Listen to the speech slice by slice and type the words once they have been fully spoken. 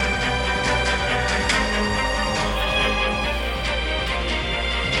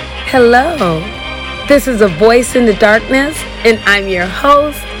Hello, this is A Voice in the Darkness, and I'm your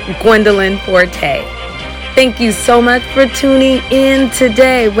host, Gwendolyn Forte. Thank you so much for tuning in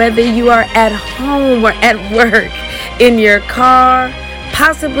today, whether you are at home or at work, in your car,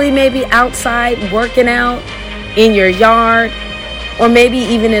 possibly maybe outside working out, in your yard, or maybe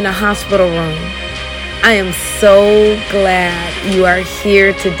even in a hospital room. I am so glad you are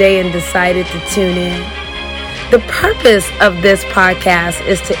here today and decided to tune in. The purpose of this podcast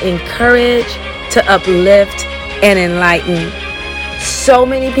is to encourage, to uplift, and enlighten. So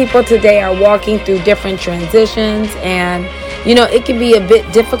many people today are walking through different transitions, and it can be a bit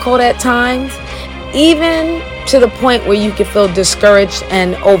difficult at times, even to the point where you can feel discouraged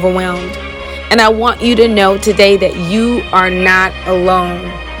and overwhelmed. And I want you to know today that you are not alone.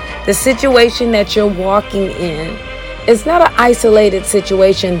 The situation that you're walking in is not an isolated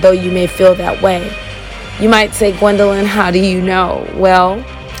situation, though you may feel that way. You might say, Gwendolyn, how do you know? Well,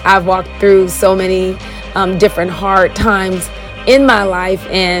 I've walked through so many different hard times in my life,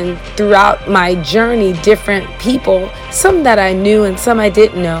 and throughout my journey, different people, some that I knew and some I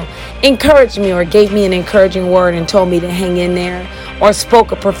didn't know, encouraged me or gave me an encouraging word and told me to hang in there, or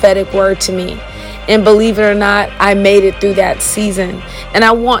spoke a prophetic word to me. And believe it or not, I made it through that season. And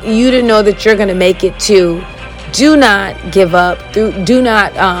I want you to know that you're going to make it too. Do not give up. Do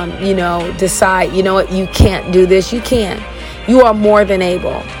not, decide, what, you can't do this. You can. You are more than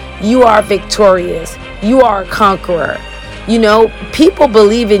able. You are victorious. You are a conqueror. People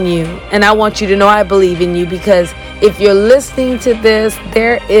believe in you. And I want you to know I believe in you, because if you're listening to this,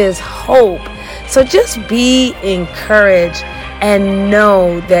 there is hope. So just be encouraged and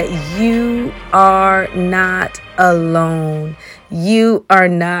know that you are not alone. You are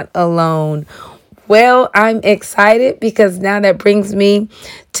not alone. Well, I'm excited because now that brings me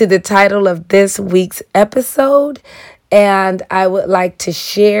to the title of this week's episode. And I would like to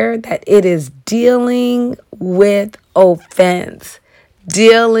share that it is dealing with offense.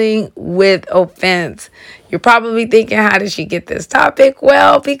 Dealing with offense. You're probably thinking, how did she get this topic?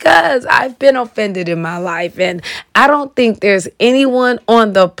 Well, because I've been offended in my life, and I don't think there's anyone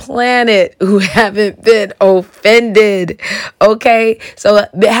on the planet who haven't been offended. Okay, so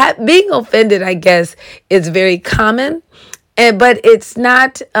being offended, I guess, is very common, but it's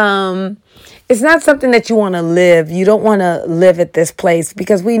not. It's not something that you want to live. You don't want to live at this place,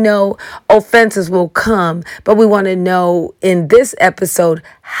 because we know offenses will come. But we want to know in this episode,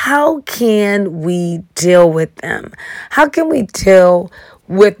 how can we deal with them? How can we deal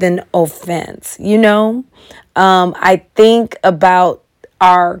with an offense? I think about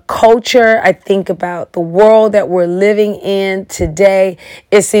our culture. I think about the world that we're living in today.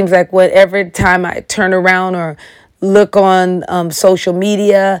 It seems like whatever time I turn around or look on social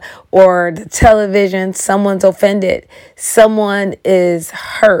media or the television, someone's offended. Someone is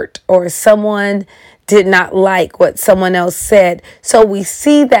hurt, or someone did not like what someone else said. So we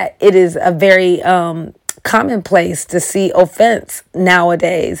see that it is a very commonplace to see offense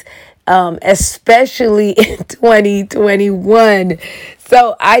nowadays, especially in 2021.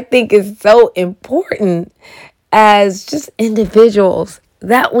 So I think it's so important as just individuals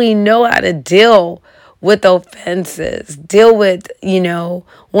that we know how to deal with offenses, deal with,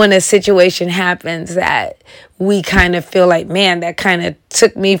 when a situation happens that we kind of feel like, man, that kind of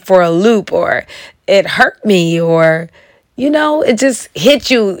took me for a loop, or it hurt me, or, it just hit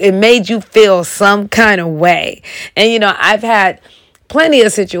you. It made you feel some kind of way. And, I've had plenty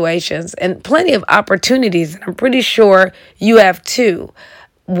of situations and plenty of opportunities, and I'm pretty sure you have too,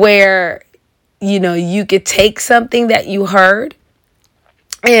 where, you could take something that you heard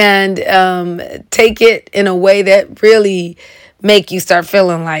and take it in a way that really make you start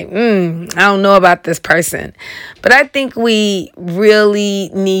feeling like, I don't know about this person. But I think we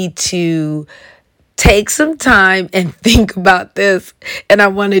really need to take some time and think about this. And I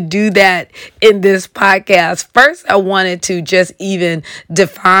want to do that in this podcast. First, I wanted to just even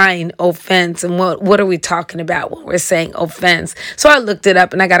define offense and what are we talking about when we're saying offense. So I looked it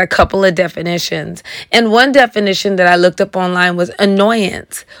up and I got a couple of definitions. And one definition that I looked up online was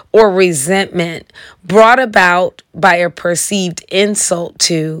annoyance or resentment brought about by a perceived insult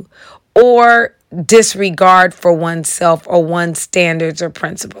to or disregard for oneself or one's standards or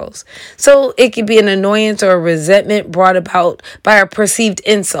principles. So it could be an annoyance or a resentment brought about by a perceived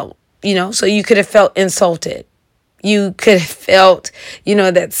insult, so you could have felt insulted. You could have felt,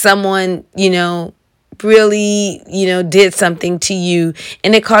 that someone, really, did something to you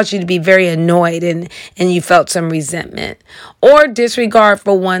and it caused you to be very annoyed and you felt some resentment. Or disregard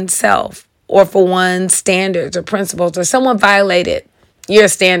for oneself or for one's standards or principles, or someone violated your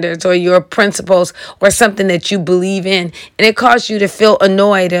standards or your principles or something that you believe in, and it causes you to feel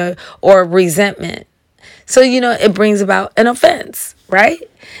annoyed or resentment. So, it brings about an offense, right?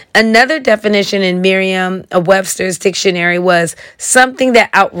 Another definition in Merriam-Webster's dictionary was something that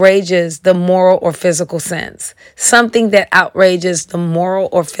outrages the moral or physical sense. Something that outrages the moral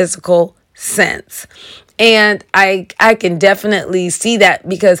or physical sense. And I can definitely see that,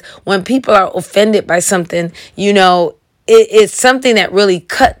 because when people are offended by something, it's something that really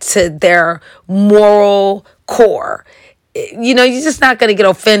cuts to their moral core. You're just not going to get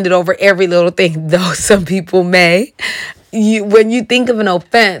offended over every little thing, though some people may. When you think of an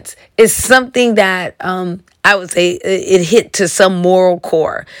offense, it's something that I would say it hit to some moral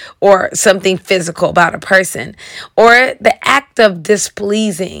core or something physical about a person, or the act of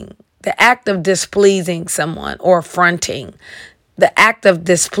displeasing someone or affronting. The act of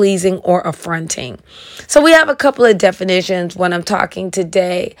displeasing or affronting. So we have a couple of definitions when I'm talking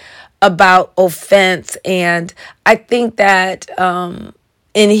today about offense. And I think that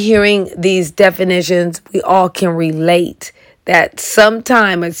in hearing these definitions, we all can relate that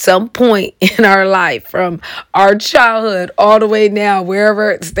sometime at some point in our life, from our childhood all the way now,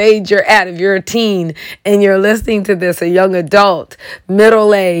 wherever stage you're at, if you're a teen and you're listening to this, a young adult,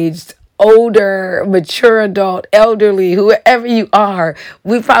 middle-aged, older, mature adult, elderly, whoever you are,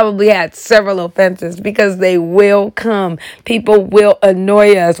 we probably had several offenses, because they will come. People will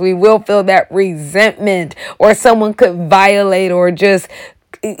annoy us. We will feel that resentment, or someone could violate or just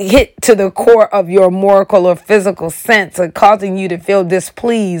hit to the core of your moral or physical sense, or causing you to feel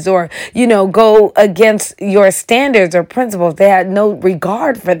displeased, or, go against your standards or principles. They had no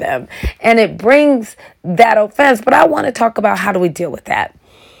regard for them. And it brings that offense. But I want to talk about, how do we deal with that?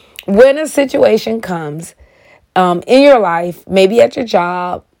 When a situation comes in your life, maybe at your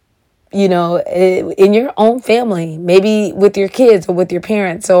job, in your own family, maybe with your kids or with your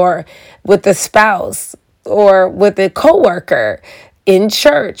parents or with a spouse or with a coworker, in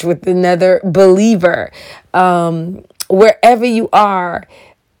church with another believer, wherever you are,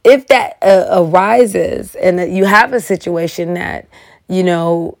 if that arises and that you have a situation that,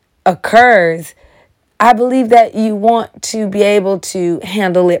 occurs, I believe that you want to be able to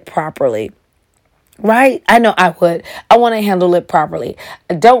handle it properly, right? I know I would. I want to handle it properly.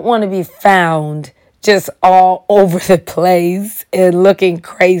 I don't want to be found just all over the place and looking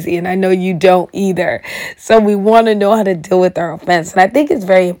crazy. And I know you don't either. So we want to know how to deal with our offense. And I think it's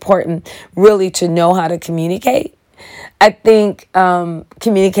very important really to know how to communicate. I think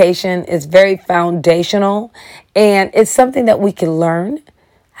communication is very foundational, and it's something that we can learn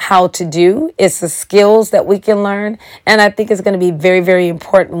how to do. It's the skills that we can learn. And I think it's going to be very, very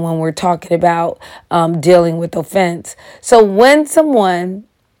important when we're talking about dealing with offense. So when someone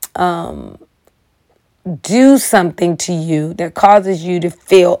do something to you that causes you to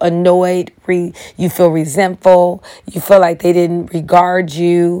feel annoyed, you feel resentful, you feel like they didn't regard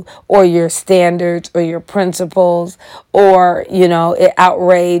you or your standards or your principles, or, it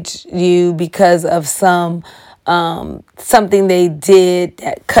outraged you because of something they did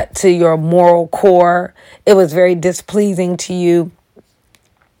that cut to your moral core. It was very displeasing to you.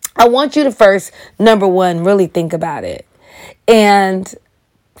 I want you to first, number one, really think about it. And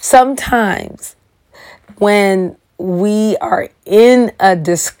sometimes when we are in a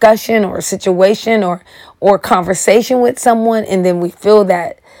discussion or a situation or conversation with someone, and then we feel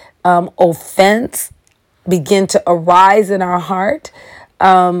that offense begin to arise in our heart,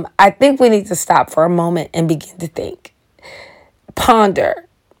 I think we need to stop for a moment and begin to think. Ponder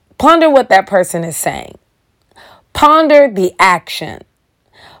what that person is saying. Ponder the action.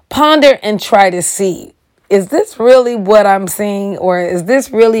 Ponder and try to see, is this really what I'm seeing, or is this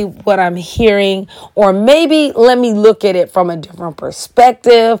really what I'm hearing? Or maybe let me look at it from a different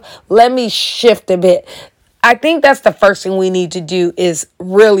perspective. Let me shift a bit. I think that's the first thing we need to do, is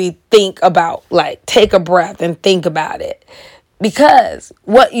really think about, take a breath and think about it. Because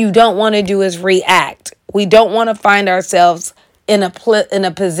what you don't want to do is react. We don't want to find ourselves in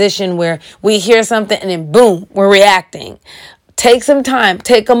a position where we hear something and then boom, we're reacting. Take some time,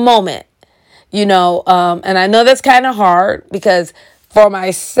 take a moment, and I know that's kind of hard, because for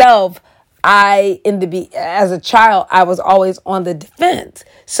myself, as a child, I was always on the defense.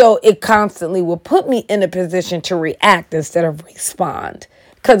 So it constantly will put me in a position to react instead of respond,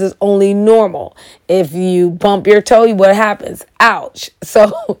 because it's only normal. If you bump your toe, what happens? Ouch.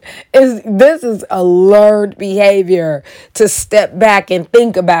 So this is a learned behavior, to step back and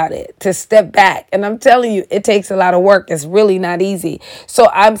think about it, to step back. And I'm telling you, it takes a lot of work. It's really not easy. So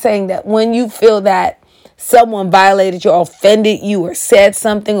I'm saying that when you feel that someone violated you, or offended you, or said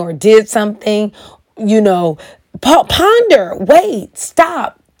something, or did something, Ponder, wait,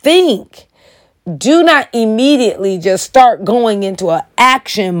 stop, think. Do not immediately just start going into an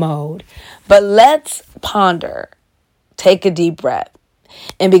action mode, but let's ponder. Take a deep breath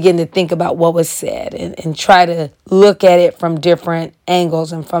and begin to think about what was said and try to look at it from different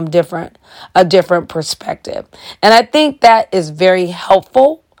angles and from a different perspective. And I think that is very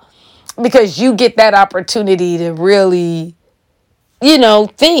helpful because you get that opportunity to really,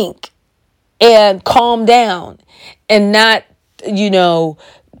 think and calm down and not,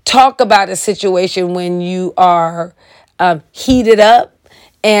 talk about a situation when you are heated up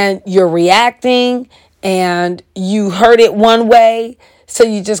and you're reacting and you heard it one way. So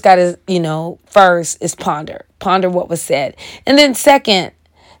you just got to, first is ponder what was said. And then second,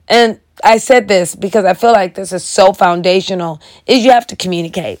 and I said this because I feel like this is so foundational, is you have to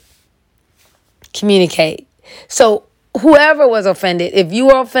communicate. Communicate. So whoever was offended, if you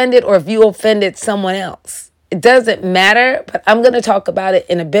were offended or if you offended someone else, it doesn't matter, but I'm going to talk about it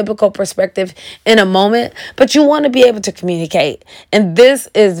in a biblical perspective in a moment. But you want to be able to communicate. And this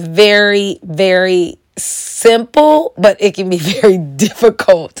is very, very simple, but it can be very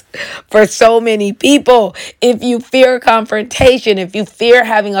difficult for so many people. If you fear confrontation, if you fear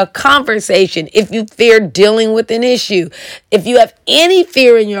having a conversation, if you fear dealing with an issue, if you have any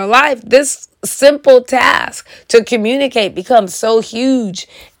fear in your life, this simple task to communicate becomes so huge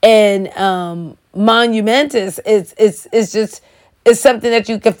and monumentous. It's something that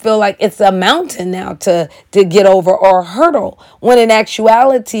you can feel like it's a mountain now to get over or a hurdle, when in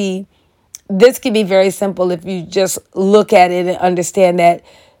actuality, this can be very simple if you just look at it and understand that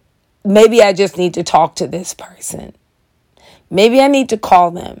maybe I just need to talk to this person. Maybe I need to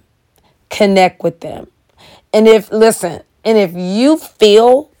call them, connect with them. And if you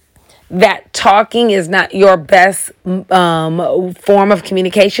feel that talking is not your best form of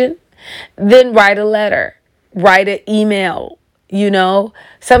communication, then write a letter, write an email.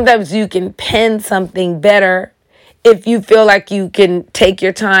 Sometimes you can pen something better if you feel like you can take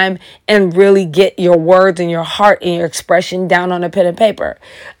your time and really get your words and your heart and your expression down on a pen and paper.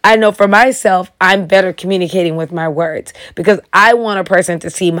 I know for myself, I'm better communicating with my words because I want a person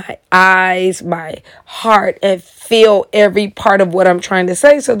to see my eyes, my heart, and feel every part of what I'm trying to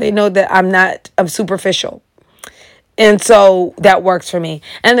say so they know that I'm superficial. And so that works for me.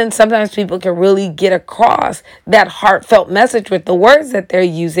 And then sometimes people can really get across that heartfelt message with the words that they're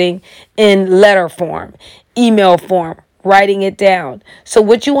using in letter form, email form, writing it down. So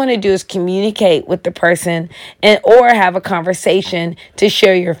what you want to do is communicate with the person or have a conversation to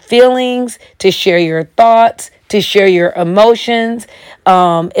share your feelings, to share your thoughts, to share your emotions.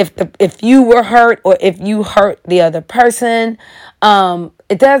 If you were hurt or if you hurt the other person,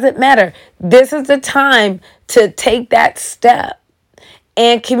 it doesn't matter. This is the time to take that step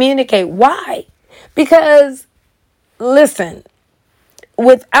and communicate. Why? Because, listen,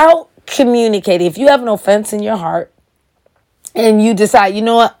 without communicating, if you have an offense in your heart and you decide, you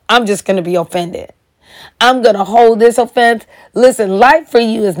know what, I'm just going to be offended, I'm going to hold this offense. Listen, life for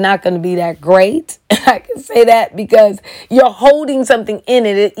you is not going to be that great. I can say that because you're holding something in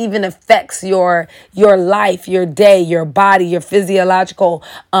it. It even affects your life, your day, your body, your physiological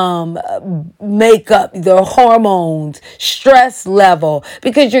makeup, the hormones, stress level,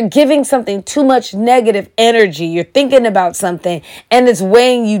 because you're giving something too much negative energy. You're thinking about something and it's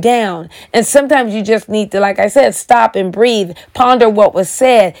weighing you down. And sometimes you just need to, like I said, stop and breathe, ponder what was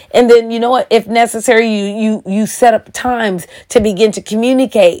said. And then, you know what, if necessary, you set up times to begin to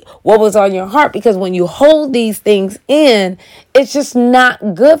communicate what was on your heart, because when you hold these things in, it's just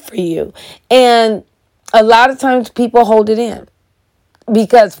not good for you. And a lot of times people hold it in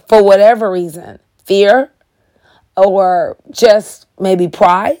because for whatever reason, fear or just maybe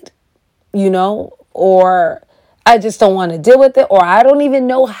pride, or I just don't want to deal with it, or I don't even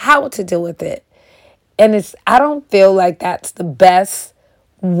know how to deal with it. And I don't feel like that's the best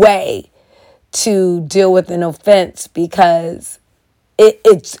way to deal with an offense, because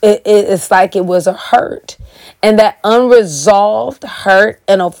it's like it was a hurt, and that unresolved hurt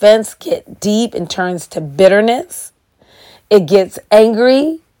and offense get deep and turns to bitterness. It gets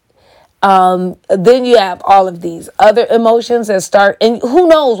angry. Then you have all of these other emotions that start, and who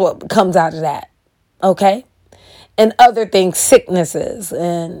knows what comes out of that. Okay. And other things, sicknesses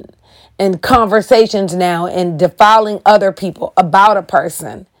and conversations now, and defiling other people about a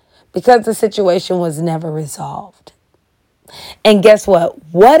person because the situation was never resolved. And guess what?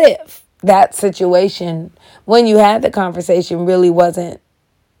 What if that situation, when you had the conversation, really wasn't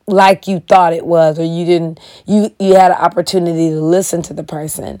like you thought it was, or you had an opportunity to listen to the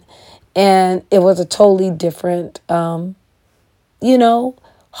person and it was a totally different,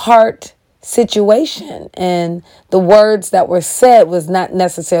 heart situation, and the words that were said was not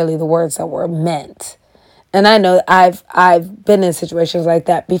necessarily the words that were meant. And I know I've been in situations like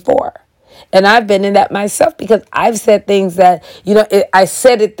that before. And I've been in that myself because I've said things that, I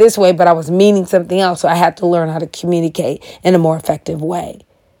said it this way, but I was meaning something else. So I had to learn how to communicate in a more effective way,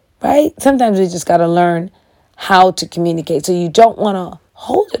 right? Sometimes we just got to learn how to communicate. So you don't want to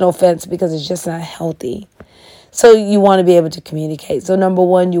hold an offense because it's just not healthy. So you want to be able to communicate. So number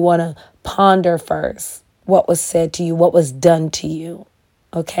one, you want to ponder first what was said to you, what was done to you,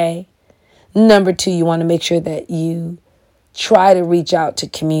 okay? Number two, you want to make sure that you try to reach out to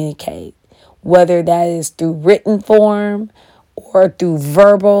communicate, whether that is through written form or through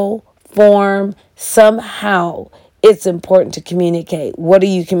verbal form. Somehow it's important to communicate. What are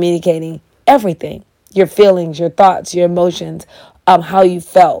you communicating? Everything. Your feelings, your thoughts, your emotions, how you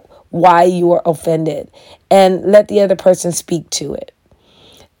felt, why you were offended, and let the other person speak to it.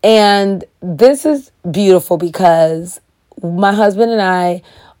 And this is beautiful because my husband and I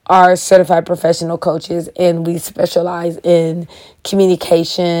are certified professional coaches, and we specialize in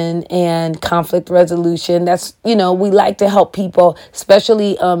communication and conflict resolution. That's, we like to help people,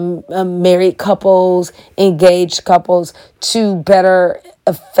 especially married couples, engaged couples, to better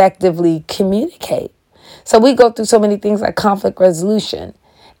effectively communicate. So we go through so many things like conflict resolution,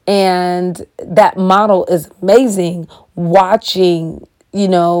 and that model is amazing, watching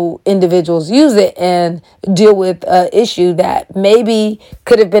individuals use it and deal with an issue that maybe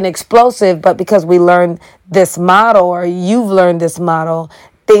could have been explosive, but because we learned this model, or you've learned this model,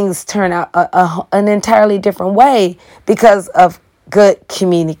 things turn out an entirely different way because of good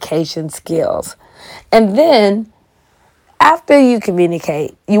communication skills. And then after you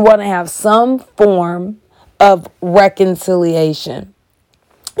communicate, you want to have some form of reconciliation.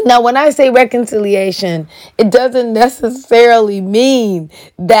 Now, when I say reconciliation, it doesn't necessarily mean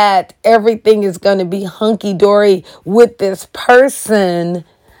that everything is going to be hunky-dory with this person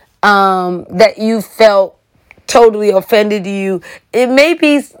that you felt totally offended you. It may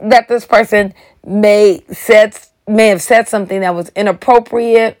be that this person may have said something that was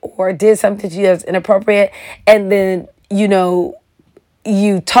inappropriate, or did something to you that was inappropriate, and then,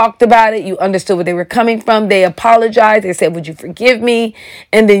 you talked about it, you understood where they were coming from, they apologized, they said, would you forgive me?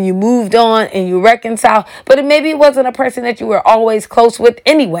 And then you moved on and you reconciled. But maybe it wasn't a person that you were always close with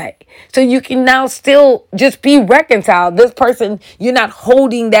anyway. So you can now still just be reconciled. This person, you're not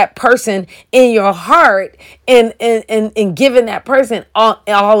holding that person in your heart and giving that person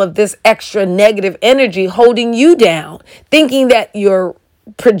all of this extra negative energy, holding you down, thinking that you're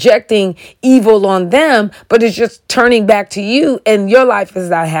projecting evil on them, but it's just turning back to you, and your life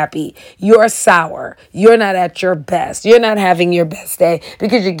is not happy. You're sour. You're not at your best. You're not having your best day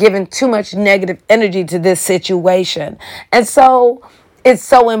because you're giving too much negative energy to this situation. And so it's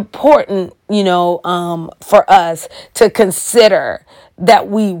so important, for us to consider that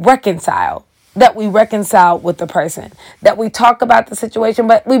we reconcile with the person, that we talk about the situation,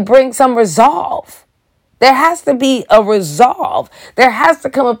 but we bring some resolve. There has to be a resolve. There has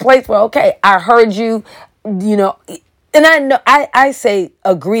to come a place where, okay, I heard you, and I know I say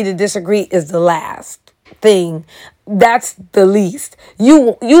agree to disagree is the last thing. That's the least.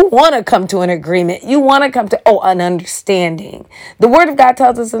 You want to come to an agreement. You want to come to an understanding. The Word of God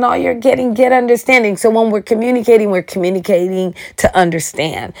tells us in all you're getting, get understanding. So when we're communicating to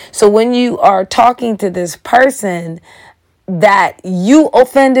understand. So when you are talking to this person that you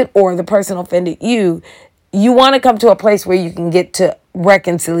offended, or the person offended you, you want to come to a place where you can get to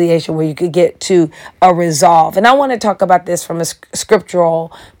reconciliation, where you could get to a resolve. And I want to talk about this from a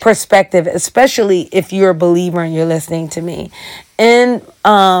scriptural perspective, especially if you're a believer and you're listening to me. In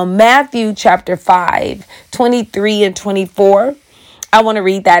Matthew chapter 5, 23 and 24, I want to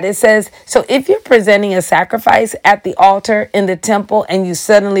read that. It says, so if you're presenting a sacrifice at the altar in the temple and you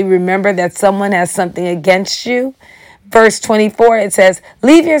suddenly remember that someone has something against you, Verse 24, it says,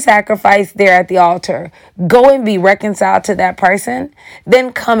 leave your sacrifice there at the altar. Go and be reconciled to that person.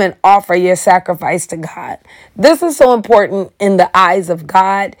 Then come and offer your sacrifice to God. This is so important in the eyes of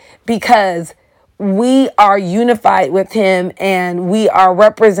God because we are unified with him and we are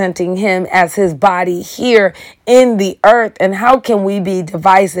representing him as his body here in the earth. And how can we be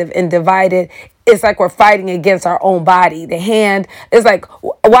divisive and divided? It's like we're fighting against our own body. The hand is like,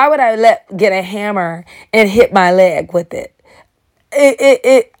 why would I get a hammer and hit my leg with it?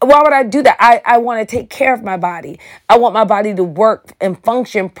 why would I do that? I want to take care of my body. I want my body to work and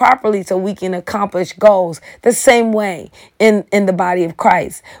function properly so we can accomplish goals. The same way in the body of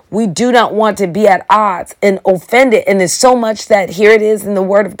Christ. We do not want to be at odds and offended. And there's so much that here it is in the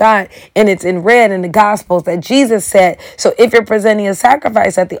word of God, and it's in red in the gospels that Jesus said. So if you're presenting a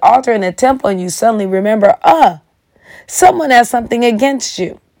sacrifice at the altar in the temple and you suddenly remember, someone has something against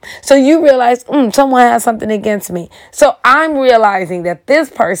you. So you realize, someone has something against me. So I'm realizing that this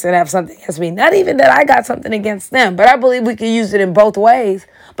person has something against me. Not even that I got something against them, but I believe we can use it in both ways.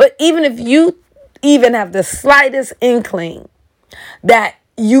 But even if you even have the slightest inkling that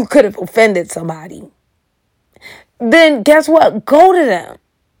you could have offended somebody, then guess what? Go to them.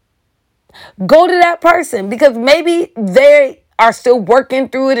 Go to that person, because maybe they are still working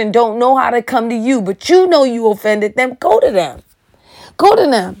through it and don't know how to come to you, but you know you offended them. Go to them. Go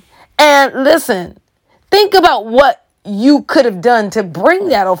to them and listen. Think about what you could have done to bring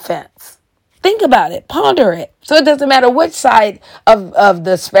that offense. Think about it. Ponder it. So it doesn't matter which side of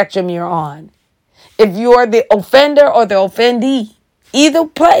the spectrum you're on. If you're the offender or the offendee, either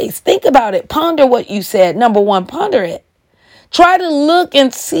place, think about it. Ponder what you said. Number one, ponder it. Try to look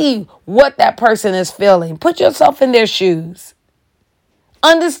and see what that person is feeling. Put yourself in their shoes.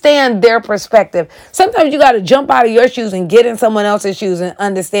 Understand their perspective. Sometimes you got to jump out of your shoes and get in someone else's shoes and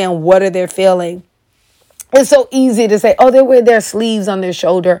understand what are they feeling. It's so easy to say, they wear their sleeves on their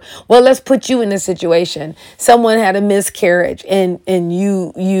shoulder. Well, let's put you in this situation. Someone had a miscarriage and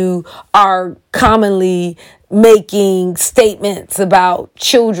you are commonly making statements about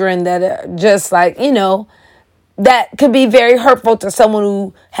children that are just like, that could be very hurtful to someone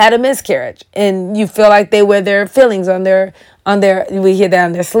who had a miscarriage, and you feel like they wear their feelings on their, we hear that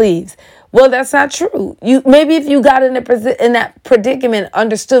on their sleeves. Well, that's not true. Maybe if you got in that predicament,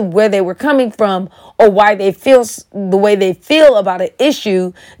 understood where they were coming from or why they feel the way they feel about an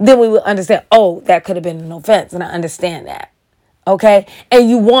issue, then we would understand, that could have been an offense, and I understand that. Okay? And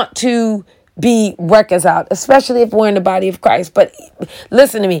you want to be reconciled, especially if we're in the body of Christ. But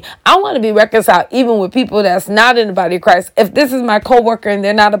listen to me. I want to be reconciled even with people that's not in the body of Christ. If this is my coworker and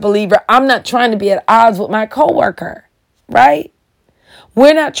they're not a believer, I'm not trying to be at odds with my coworker, right?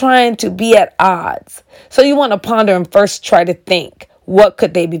 We're not trying to be at odds. So you want to ponder and first try to think, what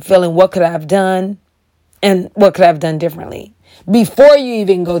could they be feeling? What could I have done? And what could I have done differently? Before you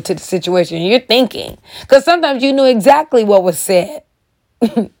even go to the situation, you're thinking. Because sometimes you know exactly what was said.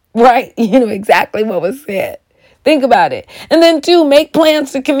 Right? You know exactly what was said. Think about it. And then 2, make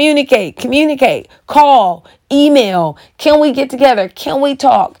plans to communicate. Call, email. Can we get together? Can we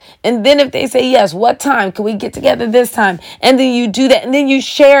talk? And then if they say yes, what time? Can we get together this time? And then you do that. And then you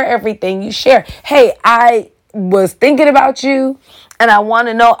share everything. You share, hey, I was thinking about you. And I want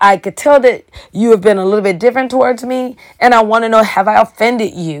to know, I could tell that you have been a little bit different towards me. And I want to know, have I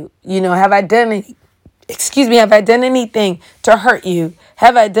offended you? Have I done anything to hurt you?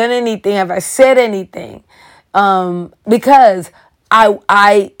 Have I done anything? Have I said anything? Because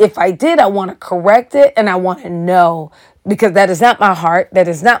if I did, I want to correct it, and I want to know, because that is not my heart. That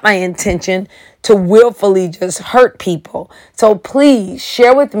is not my intention to willfully just hurt people. So please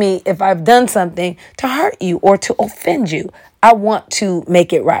share with me if I've done something to hurt you or to offend you. I want to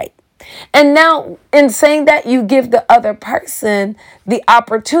make it right. And now in saying that, you give the other person the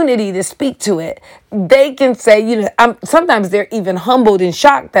opportunity to speak to it. They can say, sometimes they're even humbled and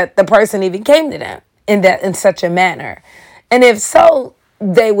shocked that the person even came to them in such a manner. And if so,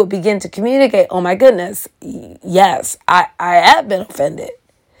 they will begin to communicate, oh my goodness, yes, I have been offended.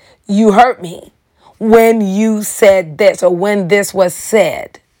 You hurt me when you said this or when this was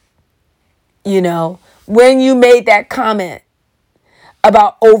said. When you made that comment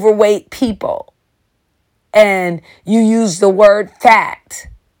about overweight people and you use the word fat.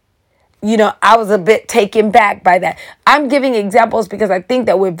 I was a bit taken back by that. I'm giving examples because I think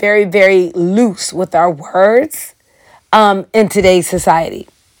that we're very, very loose with our words in today's society.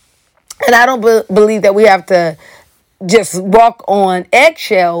 And I don't believe that we have to just walk on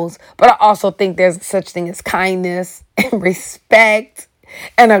eggshells, but I also think there's such thing as kindness and respect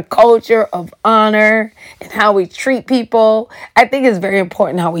and a culture of honor and how we treat people. I think it's very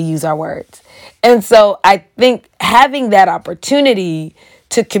important how we use our words. And so I think having that opportunity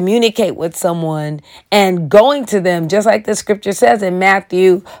to communicate with someone and going to them, just like the scripture says in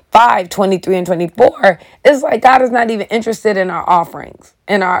Matthew 5:23 and 24, it's like God is not even interested in our offerings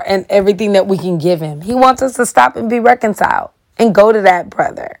and everything that we can give him. He wants us to stop and be reconciled and go to that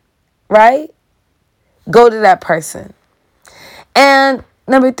brother, right? Go to that person. And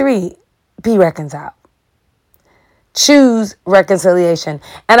number 3, be reconciled. Choose reconciliation.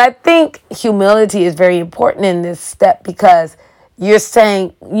 And I think humility is very important in this step because You're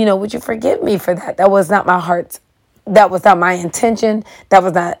saying, would you forgive me for that? That was not my heart. That was not my intention. That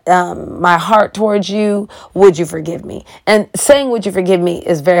was not my heart towards you. Would you forgive me? And saying, would you forgive me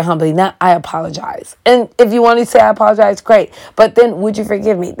is very humbling. Not, I apologize. And if you want to say I apologize, great. But then, would you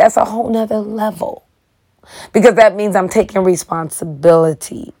forgive me? That's a whole nother level. Because that means I'm taking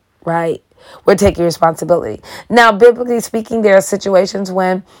responsibility, right? We're taking responsibility. Now, biblically speaking, there are situations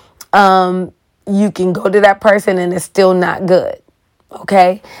when you can go to that person and it's still not good.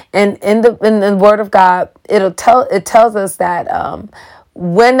 Okay, and in the Word of God, it tells us that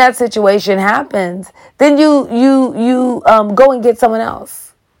when that situation happens, then you go and get someone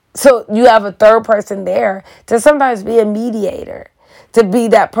else. So you have a third person there to sometimes be a mediator, to be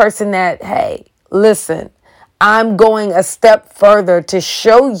that person that, hey, listen, I'm going a step further to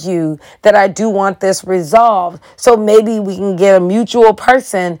show you that I do want this resolved. So maybe we can get a mutual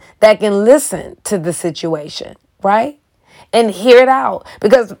person that can listen to the situation, right? And hear it out.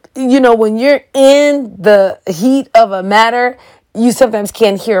 Because, when you're in the heat of a matter, you sometimes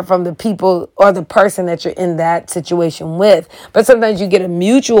can't hear from the people or the person that you're in that situation with. But sometimes you get a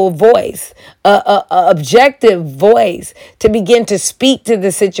mutual voice, a objective voice to begin to speak to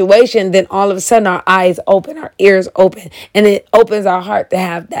the situation. Then all of a sudden our eyes open, our ears open, and it opens our heart to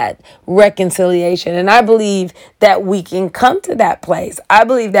have that reconciliation. And I believe that we can come to that place. I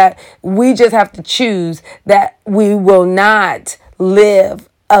believe that we just have to choose that we will not live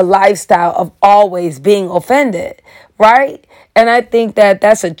a lifestyle of always being offended, right? And I think that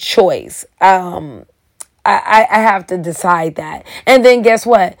that's a choice. I have to decide that. And then guess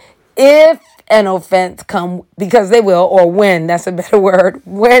what? If an offense come, because they will, or when, that's a better word,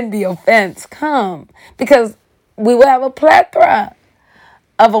 when the offense come, because we will have a plethora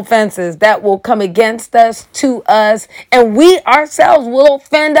of offenses that will come against us, to us, and we ourselves will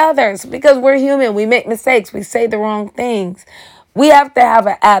offend others because we're human. We make mistakes. We say the wrong things. We have to have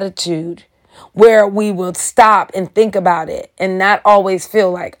an attitude where we will stop and think about it and not always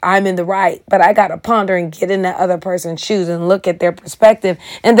feel like I'm in the right, but I got to ponder and get in that other person's shoes and look at their perspective.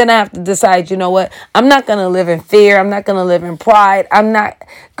 And then I have to decide, you know what? I'm not going to live in fear. I'm not going to live in pride. I'm not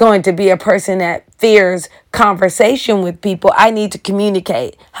going to be a person that fears conversation with people. I need to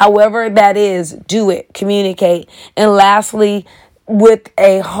communicate. However that is, do it, communicate. And lastly, with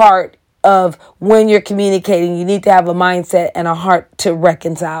a heart of when you're communicating, you need to have a mindset and a heart to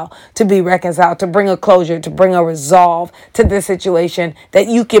reconcile, to be reconciled, to bring a closure, to bring a resolve to the situation, that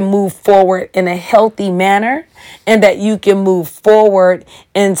you can move forward in a healthy manner and that you can move forward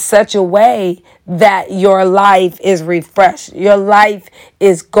in such a way that your life is refreshed. Your life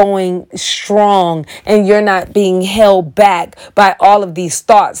is going strong and you're not being held back by all of these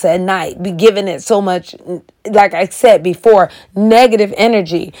thoughts at night. Be giving it so much, like I said before, negative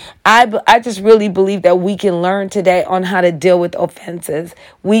energy. I just really believe that we can learn today on how to deal with offenses.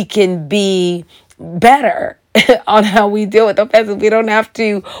 We can be better on how we deal with offenses. We don't have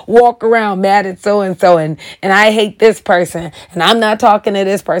to walk around mad at so-and-so and I hate this person and I'm not talking to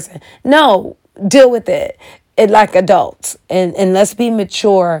this person. No, deal with it like adults and let's be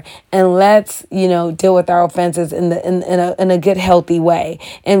mature and let's, deal with our offenses in a good, healthy way.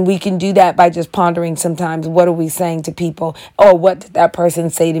 And we can do that by just pondering sometimes, what are we saying to people, or what did that person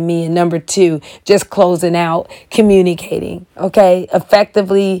say to me? And number 2, just closing out, communicating, okay?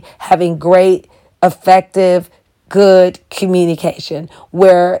 Effectively having great, effective, good communication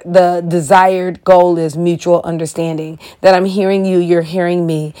where the desired goal is mutual understanding, that I'm hearing you, you're hearing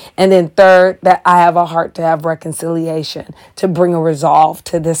me. And then 3rd, that I have a heart to have reconciliation, to bring a resolve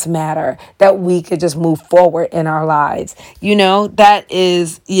to this matter, that we could just move forward in our lives. That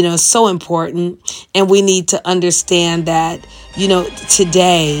is, so important. And we need to understand that,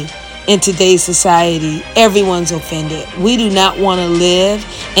 today, in today's society, everyone's offended. We do not want to live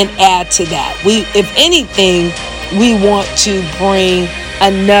and add to that. If anything, we want to bring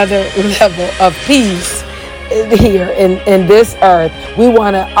another level of peace here in this earth. We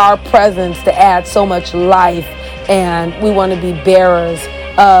want our presence to add so much life, and we want to be bearers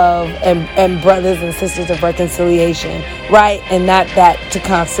of and brothers and sisters of reconciliation, right? And not that to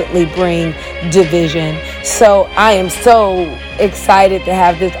constantly bring division. So I am so excited to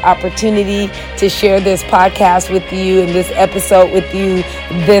have this opportunity to share this podcast with you and this episode with you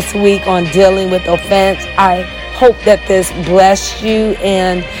this week on dealing with offense. I hope that this blessed you.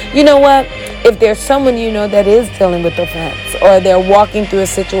 And you know what? If there's someone that is dealing with offense, or they're walking through a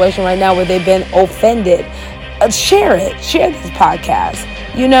situation right now where they've been offended, share it. Share this podcast.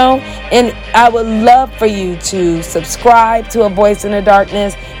 And I would love for you to subscribe to A Voice in the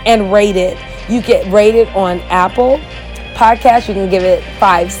Darkness and rate it. You get rated on Apple podcast. You can give it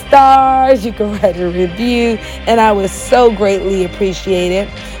 5 stars. You can write a review, and I would so greatly appreciate it.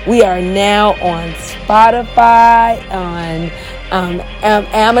 We are now on Spotify, on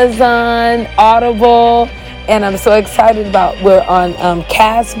Amazon, Audible, and I'm so excited about we're on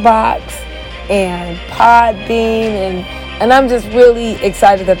Castbox and Podbean, and I'm just really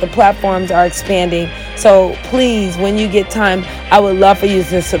excited that the platforms are expanding. So please, when you get time, I would love for you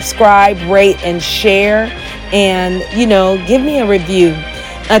to subscribe, rate, and share, and give me a review.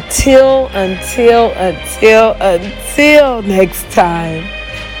 Until next time,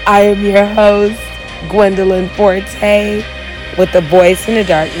 I am your host, Gwendolyn Forte, with the Voice in the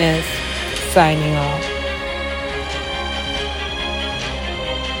Darkness, signing off.